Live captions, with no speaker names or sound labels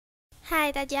嗨，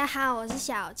大家好，我是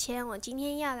小千。我今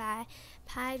天要来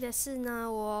拍的是呢，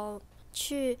我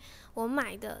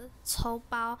买的抽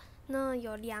包。那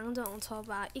有2种抽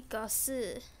包，一个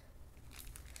是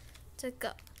这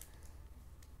个，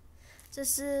这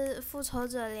是复仇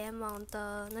者联盟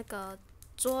的那个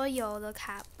桌游的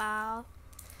卡包，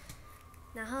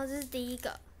然后这是第一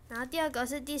个，然后第二个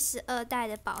是第12代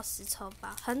的宝石抽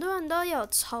包，很多人都有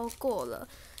抽过了，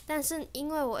但是因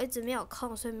为我一直没有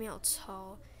空，所以没有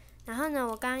抽。然后呢，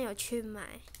我刚刚有去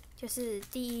买，就是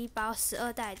第1包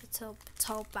12代的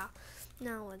抽包。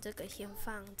那我这个先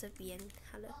放这边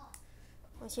好了，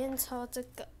我先抽这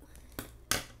个，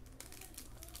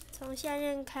从下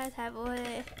面开才不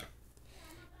会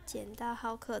剪到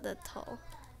浩克的头。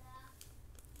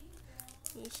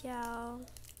等一下哦。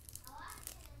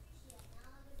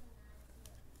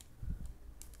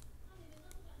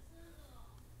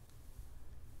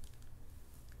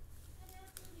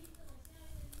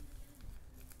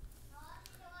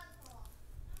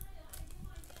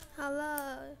好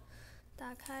了，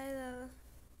打开了，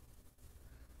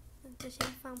那就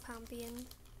先放旁边。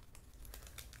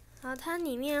然后它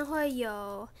里面会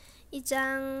有1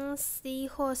张 C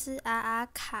或是 RR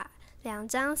卡，2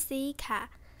张 C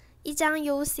卡，1张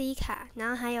UC 卡，然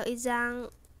后还有1张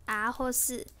R 或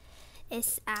是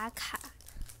SR 卡。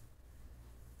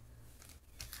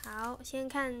好，先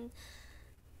看，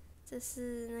这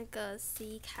是那个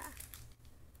C 卡。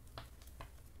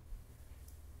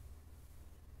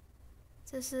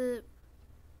这是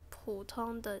普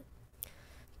通的，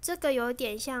这个有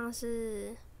点像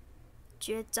是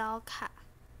绝招卡，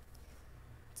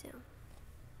这样。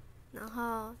然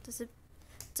后这是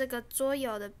这个桌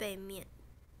游的背面，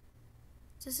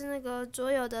这是那个桌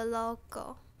游的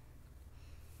logo。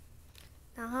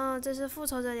然后这是复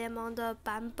仇者联盟的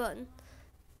版本，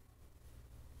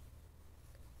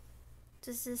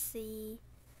这是 C，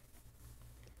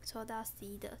 抽到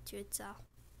C 的绝招。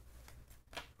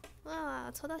哇，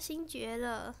抽到星爵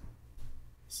了，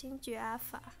星爵阿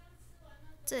法，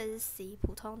这也是 C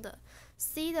普通的。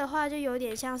C 的话就有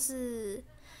点像是，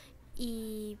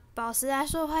以宝石来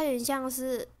说的话，有点像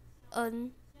是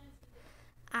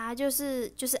N，R 就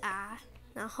是 R，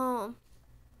 然后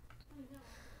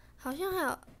好像还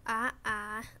有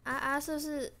RR 是不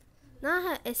是？然后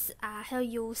还有 SR， 还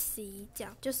有 UC， 这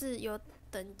样就是有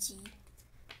等级。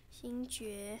星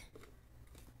爵。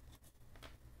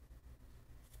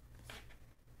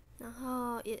然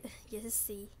后也是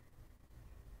C，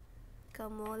 格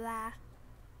摩拉，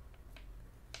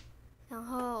然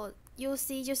后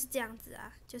UC 就是这样子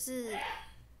啊，就是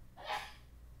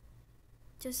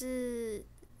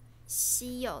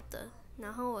稀有的。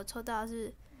然后我抽到的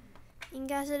是，应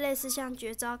该是类似像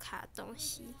绝招卡的东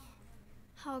西。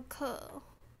浩克，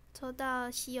抽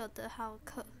到稀有的浩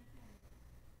克，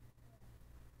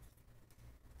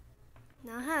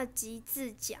然后还有极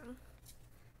致奖。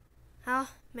好，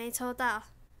没抽到，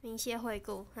明谢惠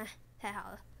顾，哎，太好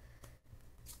了。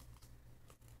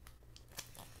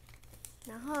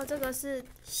然后这个是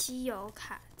稀有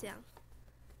卡，这样，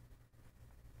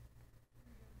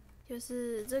就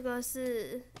是这个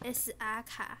是 SR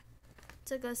卡，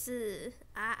这个是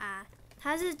RR，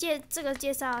 它是这个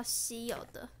介绍稀有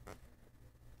的，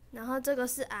然后这个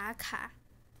是 R 卡，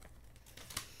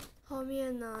后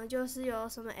面呢就是有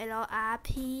什么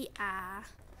LRPR。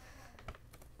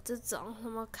这种什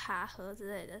么卡盒之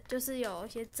类的，就是有一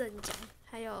些正奖，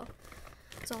还有，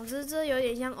总之这有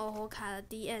点像欧火卡的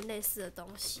DN 类似的东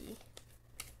西。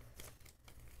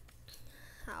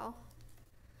好，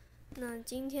那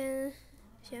今天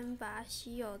先把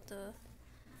稀有的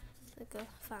这个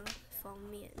放封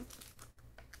面。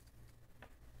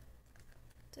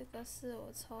这个是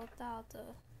我抽到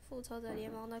的复仇者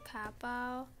联盟的卡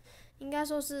包，应该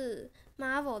说是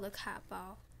Marvel 的卡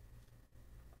包。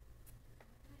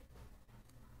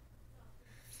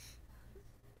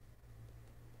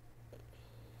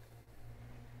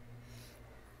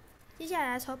接下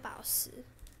来抽宝石，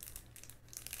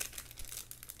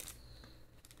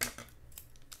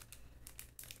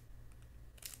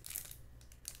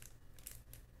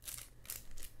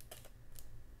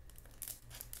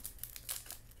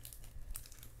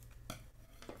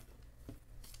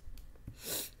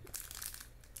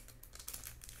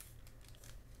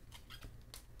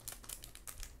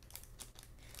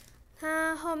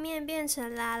它后面变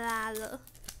成拉拉了。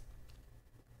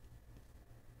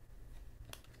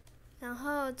然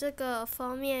后这个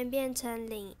封面变成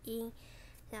领英，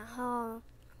然后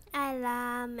艾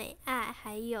拉、美爱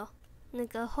还有那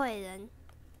个惠人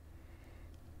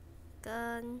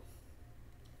跟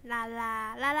拉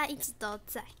拉一直都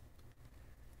在。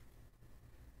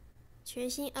全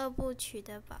新2部曲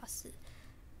的宝石，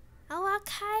啊哇，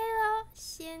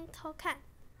抽看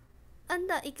，N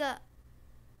的一个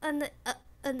，N 的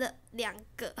2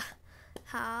个。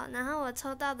好，然后我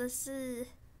抽到的是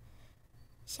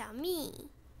小蜜，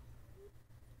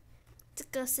这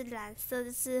个是蓝色，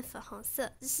这是粉红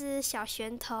色，这是小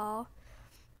拳头，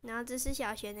然后这是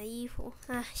小璇的衣服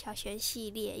啊，小璇系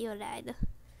列又来了。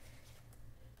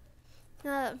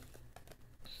那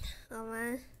我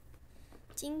们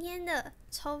今天的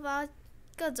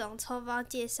各种抽包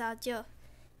介绍就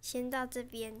先到这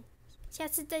边，下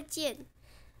次再见，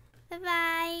拜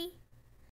拜。